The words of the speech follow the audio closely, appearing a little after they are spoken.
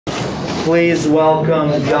Please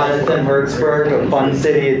welcome Jonathan Hertzberg of Fun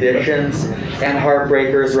City Editions and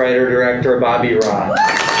Heartbreakers writer-director Bobby Roth.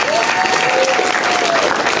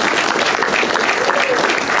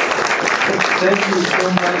 Thank you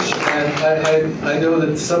so much, and I know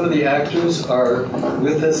that some of the actors are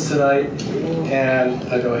with us tonight, and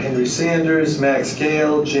I know Henry Sanders, Max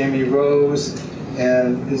Gale, Jamie Rose,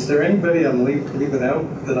 and is there anybody I'm leaving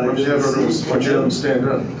out that I didn't see? Why don't you have them stand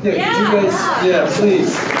up? Yeah, could you guys, yeah,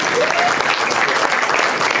 please.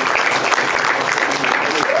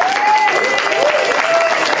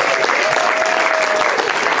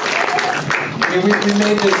 We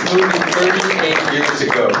made this movie 38 years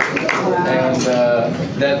ago, and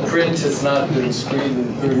that print has not been screened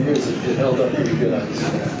in 30 years. It held up pretty good on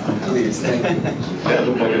screen. Please, thank you. That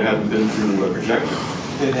looked like it hadn't been through a projector.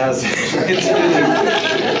 It has.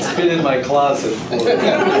 It's been in my closet for a very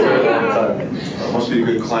long time. It must be a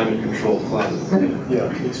good climate-controlled closet.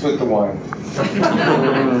 Yeah, it's with the wine.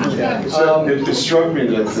 Yeah. So it struck me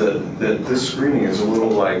that this screening is a little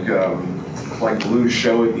like Blue's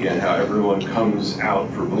show at the end, how everyone comes out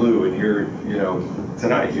for Blue, and you're,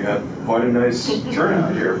 tonight you have quite a nice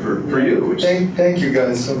turnout here for you. Which thank you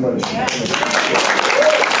guys so much.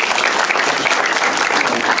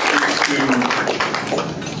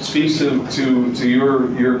 Speaks to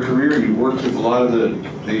your career. You worked with a lot of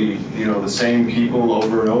the same people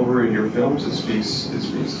over and over in your films. It speaks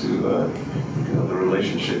to the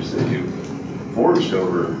relationships that you forged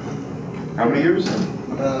over how many years now?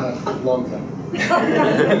 Long time.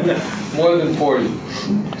 More than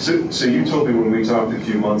 40. So you told me when we talked a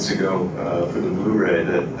few months ago for the Blu-ray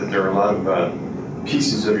that there are a lot of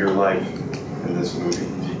pieces of your life in this movie.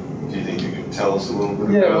 Do you think you could tell us a little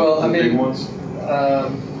bit about the big ones?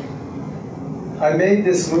 I made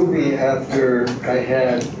this movie after I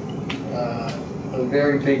had a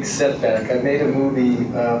very big setback. I made a movie,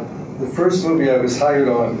 the first movie I was hired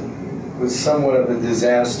on was somewhat of a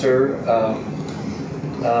disaster.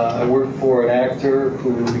 I worked for an actor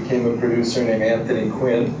who became a producer named Anthony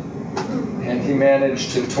Quinn, and he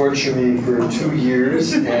managed to torture me for 2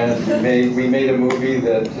 years, and we made a movie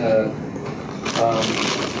that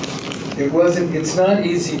it's not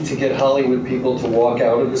easy to get Hollywood people to walk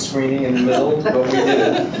out of the screening in the middle, but we did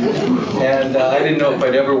it. And I didn't know if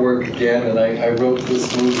I'd ever work again, and I wrote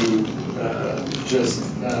this movie just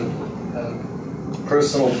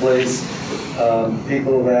personal place.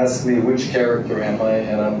 People have asked me which character am I,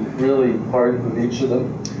 and I'm really part of each of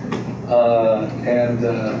them.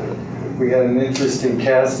 We had an interesting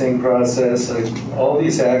casting process. All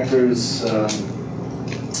these actors,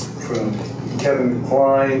 from Kevin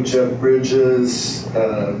Kline, Jeff Bridges,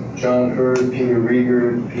 John Hurd, Peter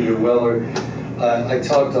Rieger, Peter Weller. I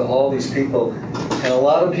talked to all these people, and a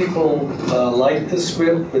lot of people liked the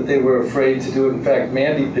script, but they were afraid to do it. In fact,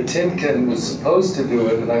 Mandy Patinkin was supposed to do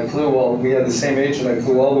it, and we had the same agent, I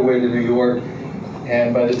flew all the way to New York,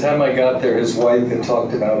 and by the time I got there, his wife had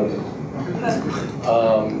talked him out of it.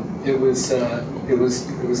 It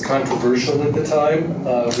was controversial at the time.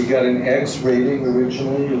 We got an X rating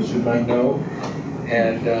originally, as you might know,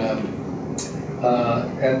 and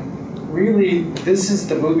really, this is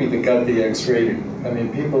the movie that got the X rating. I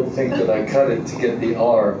mean, people think that I cut it to get the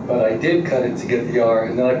R, but I did cut it to get the R,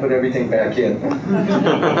 and then I put everything back in,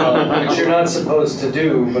 which you're not supposed to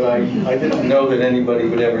do, but I didn't know that anybody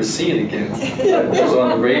would ever see it again. It was on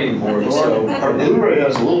the rating board, so... Our Blu-ray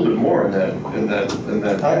has a little bit more in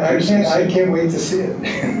that. I can't wait to see it.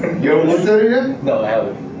 You haven't looked at it yet? No, I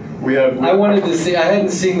haven't. I wanted to see, I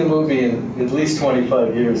hadn't seen the movie in at least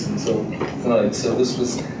 25 years until tonight, so this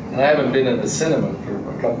was, and I haven't been in the cinema for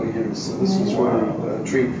a couple of years, so this was really a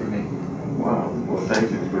treat for me. Wow, well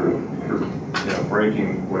thank you for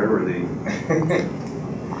breaking whatever the...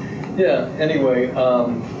 Yeah, anyway,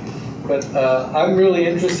 but I'm really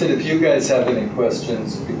interested if you guys have any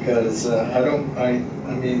questions, because I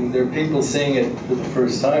mean, there are people seeing it for the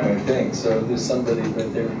first time, I think, so there's somebody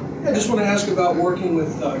right there. I just want to ask about working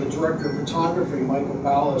with the director of photography, Michael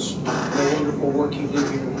Ballas, the wonderful work he did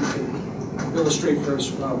here. If you could illustrate for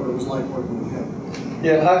us what it was like working with him.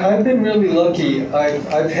 Yeah, I've been really lucky.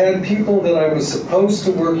 I've had people that I was supposed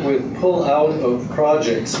to work with pull out of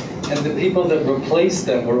projects, and the people that replaced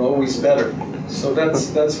them were always better. So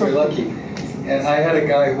that's very lucky. And I had a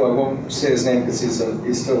guy who I won't say his name because he's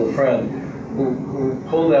still a friend, who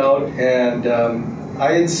pulled out, and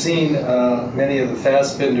I had seen many of the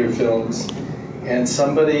Fassbinder films, and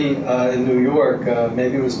somebody in New York,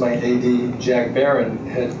 maybe it was my AD, Jack Barron,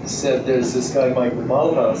 had said, there's this guy, Michael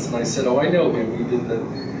Malthouse, and I said, oh, I know him, he did the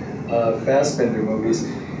Fassbinder movies.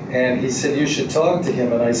 And he said, you should talk to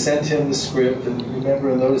him, and I sent him the script, and remember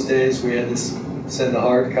in those days we had this send a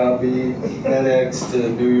hard copy, FedEx to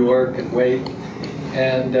New York and wait.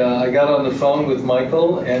 And I got on the phone with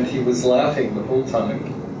Michael, and he was laughing the whole time.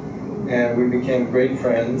 And we became great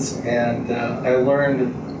friends, and I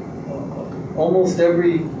learned almost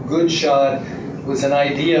every good shot was an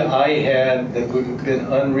idea I had that would have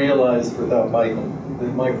been unrealized without Michael.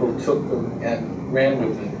 That Michael took them and ran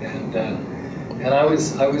with it, and I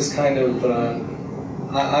was kind of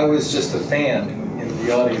I was just a fan in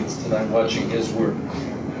the audience tonight watching his work.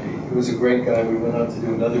 He was a great guy. We went out to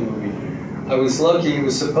do another movie. I was lucky. He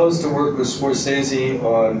was supposed to work with Scorsese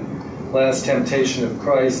on Last Temptation of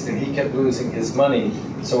Christ, and he kept losing his money,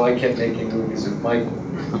 so I kept making movies with Michael.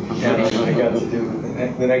 And I got to do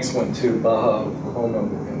the next one too, Baja, Oklahoma,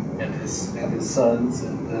 and his sons.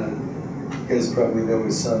 And you guys probably know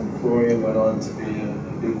his son Florian went on to be a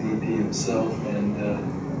big DP himself, and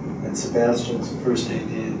Sebastian's the first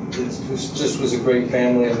AD. It just was a great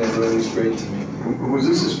family, and they were always great to me. Was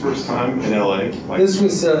this his first time in LA?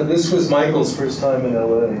 This was Michael's first time in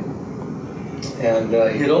LA, and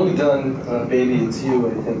he'd only done Baby It's You,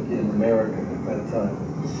 I think, in America at that time,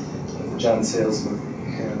 the John Sayles movie.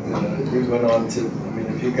 And he went on to, I mean,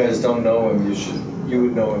 if you guys don't know him, you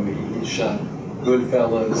would know him. He shot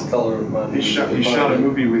Goodfellas, Color of Money. He shot a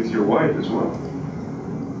movie with your wife as well.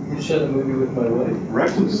 He shot a movie with my wife.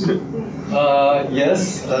 Reckless.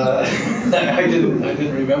 Yes. I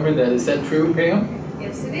didn't remember that. Is that true, Pam?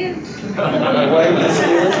 Yes, it is. My wife is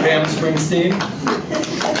here, Pam Springsteen.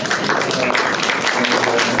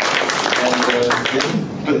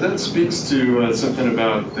 But that speaks to something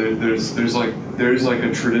about there's like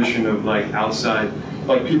a tradition of like outside,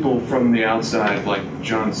 like people from the outside, like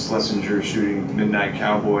John Schlesinger shooting Midnight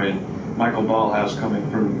Cowboy and Michael Ballhaus coming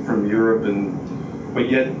from Europe, but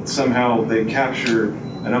yet somehow they capture.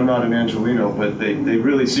 And I'm not an Angelino, but they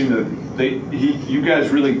really seem to you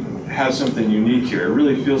guys really have something unique here. It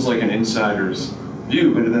really feels like an insider's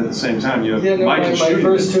view, but at the same time, you have my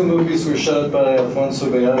first two movies were shot by Alfonso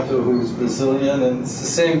Beato, who's Brazilian, and it's the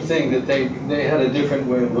same thing, that they had a different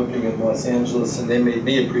way of looking at Los Angeles, and they made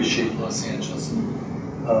me appreciate Los Angeles.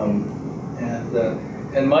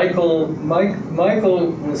 And Michael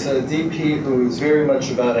was a DP who was very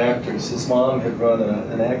much about actors. His mom had run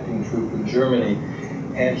an acting troupe in Germany,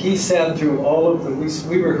 and he sat through all of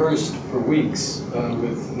we rehearsed for weeks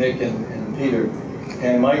with Nick and Peter.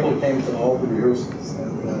 And Michael came to all the rehearsals,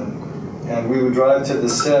 and we would drive to the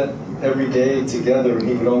set every day together, and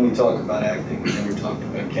he would only talk about acting. We never talked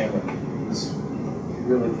about camera. He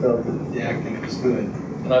really felt that the acting was good,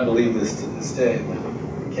 and I believe this to this day. That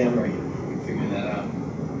the camera, we figured that out.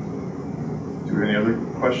 Do you have any other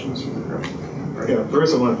questions from the crowd? Yeah,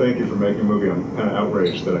 first I want to thank you for making a movie I'm kind of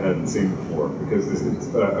outraged that I hadn't seen before, because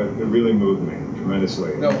it really moved me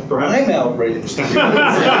tremendously. No, I'm outraged.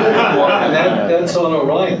 That's on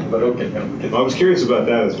Orion, but okay. I was curious about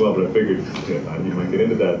that as well, but I figured you might get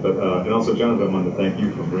into that. But and also, Jonathan, I wanted to thank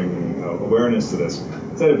you for bringing awareness to this.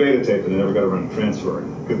 It's had a beta tape that I never got around to transferring,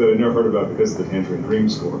 because I'd never heard about because of the Tangerine Dream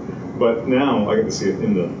score. But now I get to see it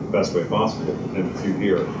in the best way possible, and it's you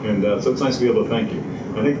here. And so it's nice to be able to thank you.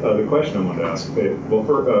 I think the question I wanted to ask, well,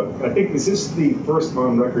 I think, is this the first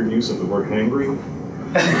on-record use of the word hangry?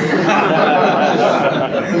 I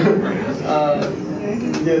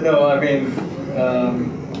mean,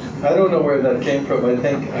 I don't know where that came from.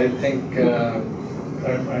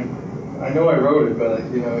 I know I wrote it, but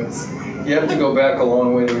it's you have to go back a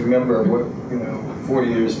long way to remember what 40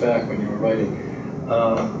 years back when you were writing.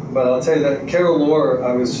 But I'll tell you that Carol Lohr,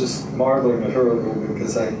 I was just marveling at her a little bit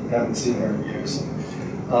because I haven't seen her in years.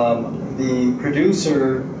 The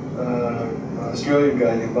producer, Australian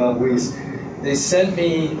guy named Bob Weiss, they sent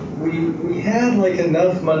me, we had like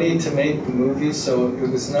enough money to make the movie, so it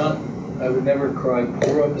was not, I would never cry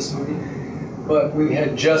poor on this movie, but we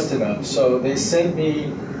had just enough. So they sent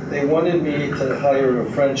me, they wanted me to hire a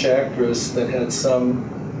French actress that had some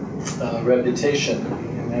reputation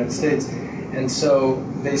in the United States. And so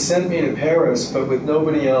they sent me to Paris, but with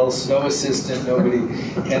nobody else, no assistant, nobody.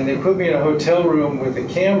 And they put me in a hotel room with a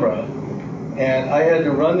camera, and I had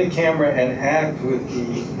to run the camera and act with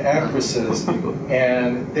the actresses.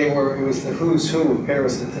 And it was the who's who of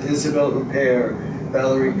Paris: Isabelle Huppert,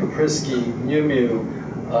 Valérie Caprisky, Miu Miu,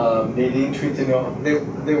 Nadine Trintignant.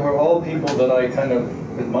 They were all people that I kind of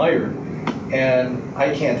admired, and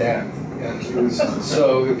I can't act.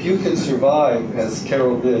 So if you could survive, as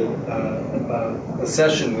Carol did, a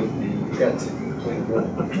session with me, you got to play the role.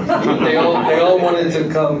 They all wanted to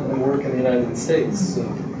come and work in the United States. So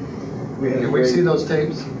Can we see those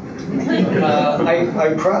tapes?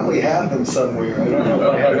 I probably have them somewhere. I don't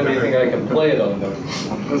know if I have anything I can play it on, though.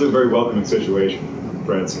 It was a very welcoming situation,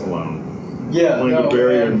 France alone. Yeah, playing no, with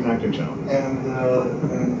Barry and- and acting challenge. And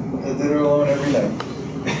at dinner alone every night.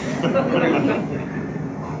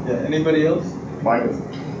 Yeah, anybody else? Michael.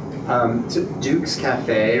 So Duke's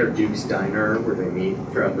Cafe or Duke's Diner, where they meet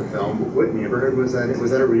throughout the film, what neighborhood was that?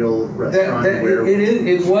 Was that a real restaurant?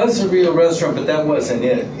 It was a real restaurant, but that wasn't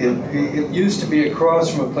it. It used to be across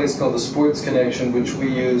from a place called the Sports Connection, which we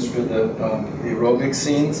used for the aerobic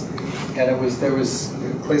scenes. And there was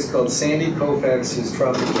a place called Sandy Koufax's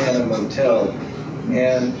Tropicana Motel.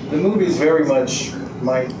 And the movie's very much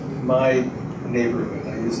my neighborhood.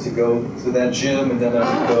 I used to go to that gym, and then I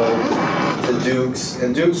would go to Duke's.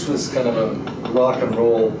 And Duke's was kind of a rock and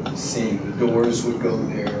roll scene. The Doors would go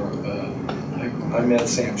there. I met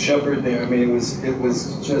Sam Shepard there. I mean, it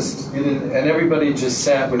was just, and everybody just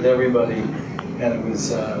sat with everybody, and it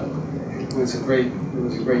was a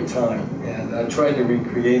great time. And I tried to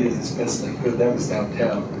recreate it as best I could. That was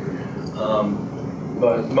downtown.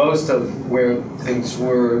 But most of where things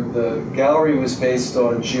were, the gallery was based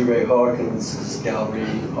on G. Ray Hawkins' gallery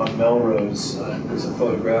on Melrose. It was a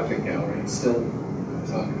photographic gallery. It's still a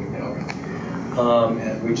photographic gallery.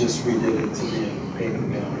 And we just redid it to be a painting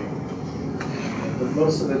gallery. But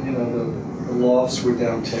most of it, the lofts were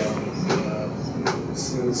downtown.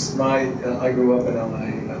 I grew up in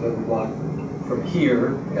LA. I live a block from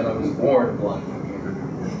here, and I was born a block from here.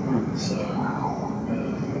 So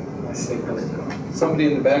I stay close to it. Somebody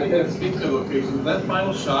in the back there? Speaking of locations, that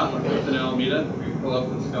final shot on 5th and Alameda, where you pull up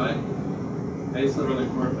in the sky, I used to live on the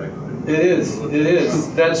corner back there. It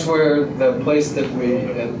is. That's where the place that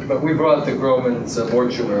but we brought the Groman's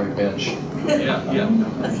mortuary bench. Yeah.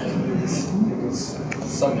 It was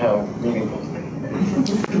somehow meaningful to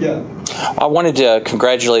me. Yeah. I wanted to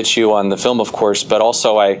congratulate you on the film, of course, but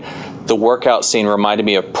also the workout scene reminded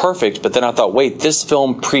me of Perfect, but then I thought, wait, this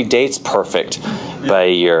film predates Perfect by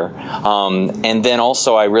a year. And then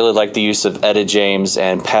also I really like the use of Etta James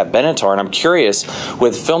and Pat Benatar, and I'm curious,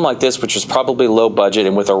 with a film like this, which was probably low budget,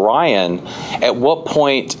 and with Orion, at what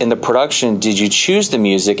point in the production did you choose the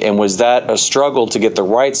music, and was that a struggle to get the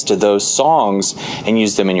rights to those songs and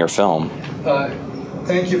use them in your film?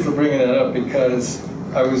 Thank you for bringing that up, because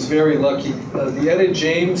I was very lucky. The Etta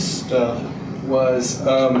James stuff was,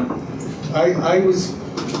 I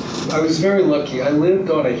was very lucky. I lived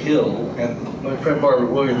on a hill, and my friend Barbara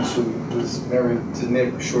Williams, who was married to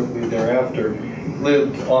Nick shortly thereafter,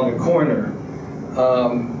 lived on the corner.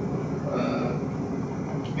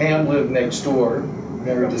 Pam lived next door,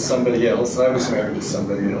 married to somebody else. I was married to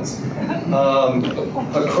somebody else.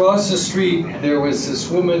 Across the street, there was this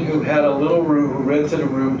woman who had a little room, who rented a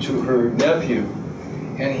room to her nephew.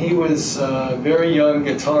 And he was a very young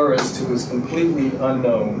guitarist who was completely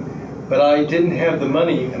unknown. But I didn't have the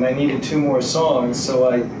money, and I needed 2 more songs, so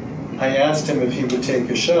I asked him if he would take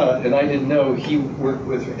a shot, and I didn't know he worked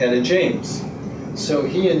with Etta James. So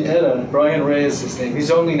he and Etta, Brian Ray is his name,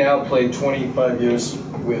 he's only now played 25 years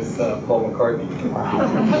with Paul McCartney.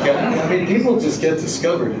 I mean, people just get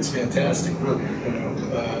discovered. It's fantastic.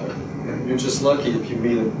 You're just lucky if you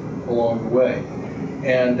meet him along the way.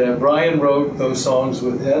 And Brian wrote those songs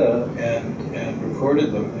with Etta and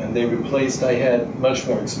recorded them, and they replaced, I had much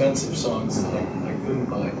more expensive songs that I couldn't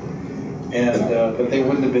buy. And, but they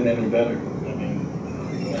wouldn't have been any better. I mean,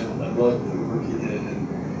 I loved the work he did. And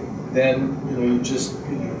then,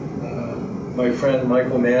 my friend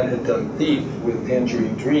Michael Mann had done Thief with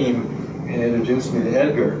Tangerine Dream and introduced me to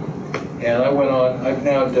Edgar. And I went on, I've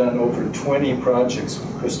now done over 20 projects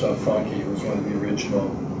with Christoph Franke, who was one of the original.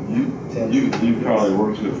 You probably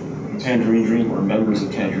worked with Tangerine Dream or members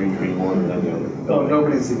of Tangerine Dream more than any other. Oh,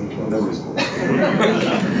 nobody's even close. Nobody's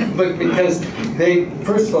close. But because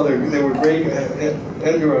first of all, they were great.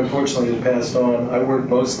 Edgar unfortunately had passed on. I worked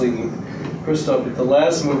mostly with Christoph. But the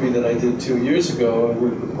last movie that I did 2 years ago, I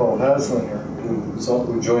worked with Paul Haslinger,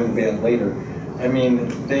 who joined the band later. I mean,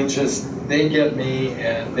 they get me,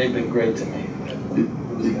 and they've been great to me.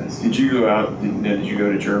 Did you go out? Did you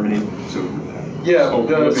go to Germany? Yeah,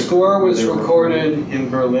 the score was recorded in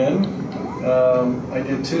Berlin. I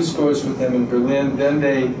did 2 scores with them in Berlin. Then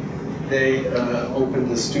they opened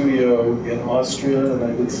a studio in Austria, and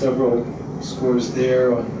I did several scores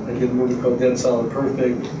there. I did a movie called Dead Solid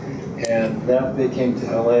Perfect, and they came to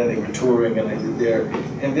LA. They were touring, and I did there.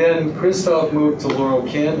 And then Christoph moved to Laurel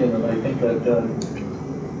Canyon, and I think I've done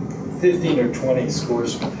 15 or 20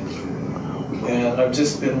 scores with him. And I've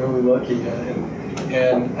just been really lucky.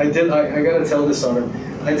 And I got to tell this on him.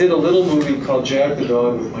 I did a little movie called Jack the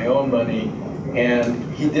Dog with my own money,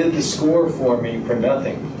 and he did the score for me for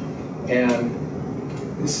nothing. And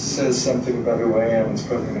this says something about who I am. It's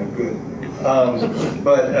probably not good.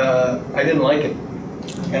 But I didn't like it.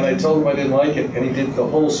 And I told him I didn't like it, and he did the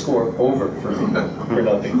whole score over for me, for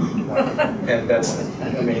nothing. And that's,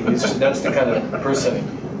 I mean, that's the kind of person,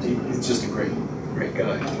 he's just a great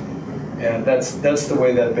guy. And that's the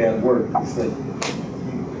way that band worked, is that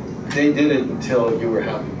they did it until you were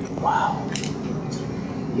happy. Wow.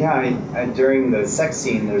 Yeah, during the sex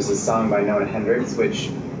scene, there's a song by Nona Hendrix, which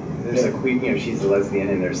there's a queer, you know, she's a lesbian,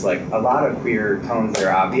 and there's like a lot of queer tones that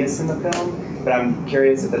are obvious in the film. But I'm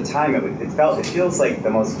curious, at the time, it feels like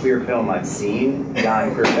the most queer film I've seen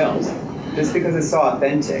beyond queer films, just because it's so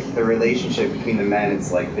authentic. The relationship between the men,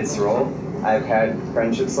 it's like visceral. I've had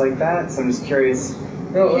friendships like that, so I'm just curious.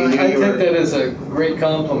 No, I think that is a great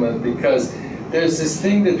compliment, because there's this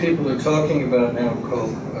thing that people are talking about now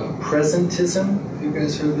called presentism. You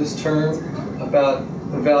guys heard this term? About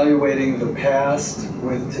evaluating the past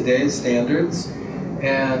with today's standards.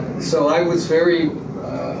 And so I was very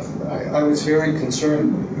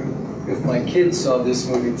concerned if my kids saw this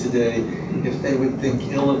movie today, if they would think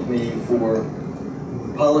ill of me for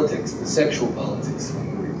politics, the sexual politics of the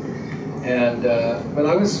movie. And but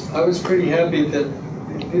I was pretty happy that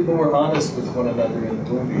people were honest with one another in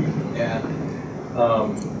the movie. And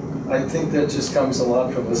I think that just comes a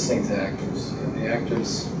lot from listening to actors. The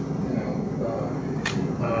actors, you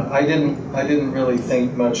know, I didn't really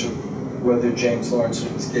think much of whether James Lawrence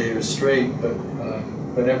was gay or straight,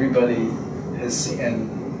 but everybody has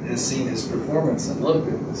seen his performance and loved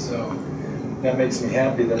it. So that makes me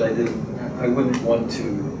happy that I wouldn't want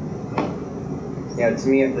to. Yeah, to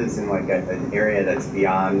me it lives in like an area that's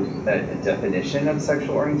beyond a definition of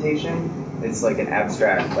sexual orientation. It's like an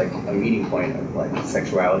abstract, like a meeting point of like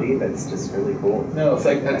sexuality that's just really cool. No, I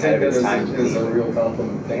think that is a real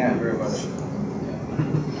compliment. Thank you very much.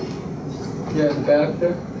 Yeah, in the back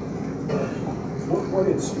there. What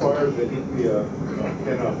inspired that he be a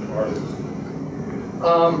pinup artist?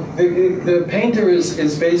 The painter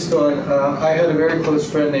is based on, I had a very close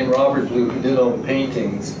friend named Robert Blue who did all the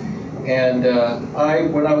paintings. And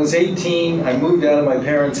when I was 18, I moved out of my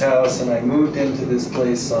parents' house and I moved into this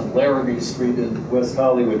place on Larrabee Street in West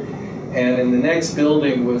Hollywood. And in the next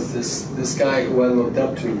building was this guy who I looked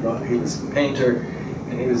up to. He was a painter,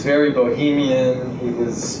 and he was very bohemian. He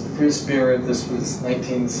was free spirit. This was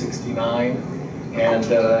 1969. And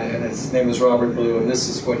his name was Robert Blue, and this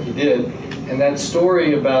is what he did. And that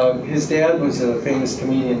story about his dad was a famous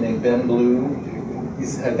comedian named Ben Blue.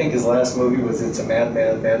 I think his last movie was It's a Mad,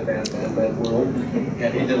 Mad, Mad, Mad, Mad, Mad World.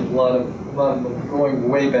 And he did a lot of going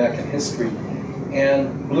way back in history.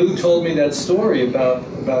 And Blue told me that story about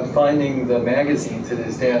finding the magazines in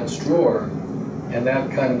his dad's drawer. And that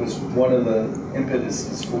kind of was one of the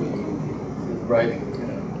impetuses for the movie, writing. You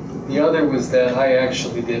know. The other was that I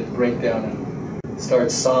actually did break down and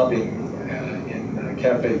start sobbing in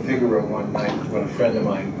Cafe Figaro one night when a friend of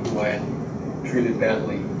mine who I had treated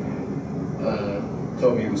badly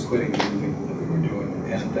told me he was quitting the movie that we were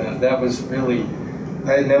doing. And that was really,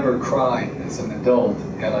 I had never cried as an adult,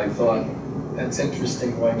 and I thought, that's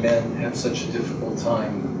interesting why men have such a difficult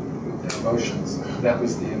time with their emotions. That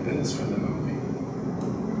was the impetus for the movie.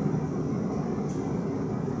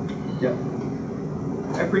 Yeah.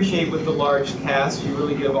 I appreciate with the large cast, you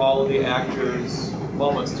really give all of the actors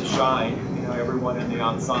moments to shine, you know, everyone in the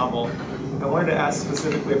ensemble. I wanted to ask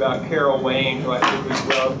specifically about Carol Wayne, who I think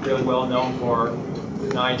was really well known for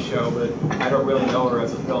The Night Show, but I don't really know her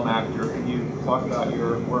as a film actor. Can you talk about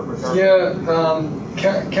your work with her? Yeah,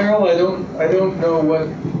 Carol, I don't know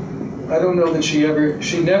that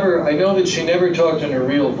I know that she never talked in her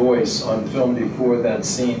real voice on film before that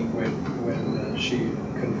scene when she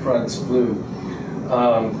confronts Blue.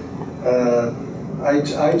 I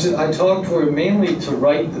talked to her mainly to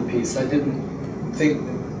write the piece. I didn't think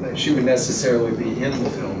that she would necessarily be in the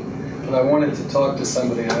film, but I wanted to talk to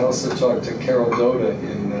somebody. I also talked to Carol Doda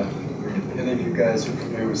any of you guys are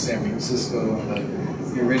familiar with San Francisco and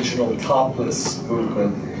the original topless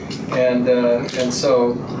movement, and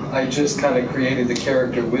so I just kind of created the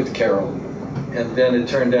character with Carol, and then it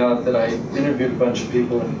turned out that I interviewed a bunch of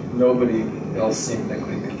people and nobody else seemed like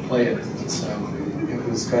they could play it. So it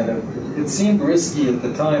was kind of, it seemed risky at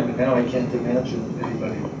the time, but now I can't imagine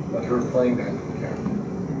anybody but her playing that character.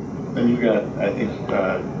 And you got, I think,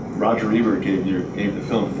 Roger Ebert gave the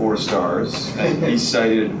film 4 stars, and he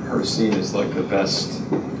cited her scene as like the best,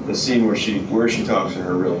 the scene where she talks in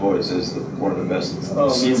her real voice is one of the best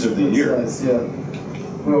scenes of the year. Nice, yeah.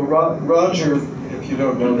 Well, Roger, if you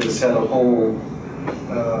don't know this, had a whole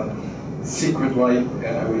secret life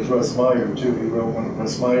with Russ Meyer too. He wrote one of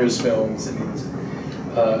Russ Meyer's films, and he was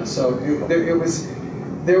so it was.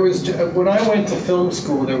 There was, when I went to film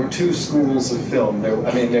school, there were two schools of film. There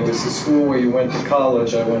was a school where you went to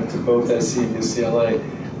college. I went to both SC and UCLA.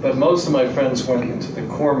 But most of my friends went into the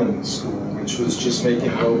Corman School, which was just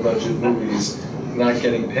making low-budget movies, not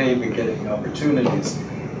getting paid, but getting opportunities.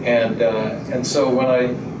 And so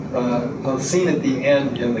when the scene at the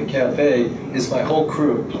end in the cafe is my whole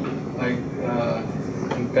crew.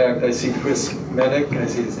 In fact, I see Chris Medic, I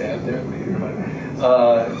see his dad there.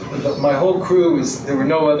 My whole crew there were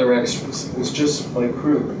no other extras. It was just my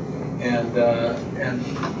crew. And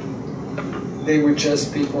they were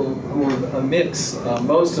just people who were a mix.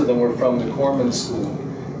 Most of them were from the Corman School,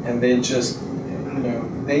 and they just,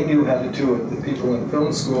 they knew how to do it. The people in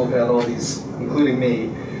film school had all these, including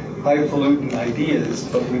me, highfalutin ideas,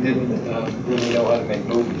 but we didn't really know how to make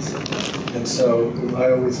movies. And so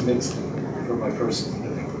I always mixed it for my first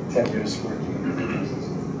 10 years working in movies.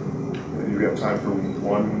 And you have time for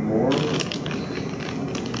one more?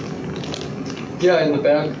 Yeah, in the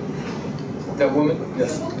back. That woman?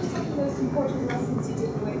 Yes. So what was some of the most important lessons you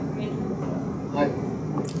took away from making the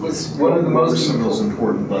film? Was one of the most some of those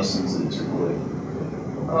important lessons that you took away?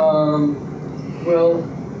 Well,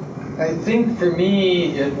 I think for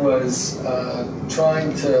me it was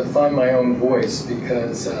trying to find my own voice,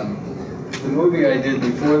 because the movie I did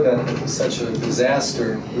before that was such a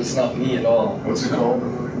disaster was not me at all. What's it called?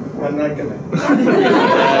 I'm not gonna.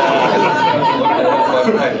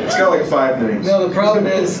 It's got like 5 names. No, the problem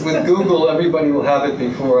is with Google, everybody will have it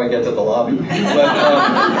before I get to the lobby.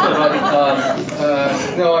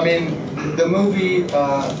 No, I mean the movie.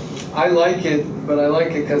 I like it, but I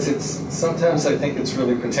like it because sometimes I think it's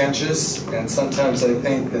really pretentious, and sometimes I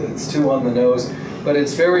think that it's too on the nose. But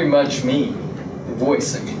it's very much me, the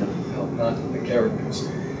voice. I mean, not the characters.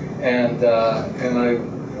 And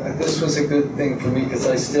this was a good thing for me, because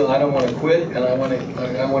I don't want to quit, and I want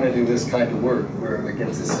to do this kind of work where I get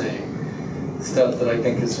to say stuff that I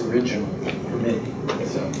think is original for me.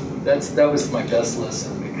 So that was my best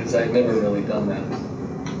lesson, because I'd never really done that.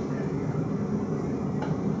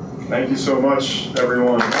 Thank you so much,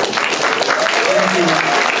 everyone. Thank you.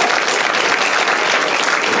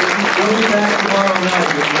 We'll be back tomorrow night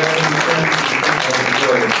with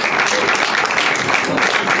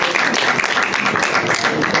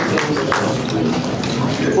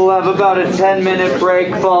We'll have about a 10-minute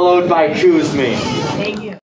break, followed by Choose Me. Thank you.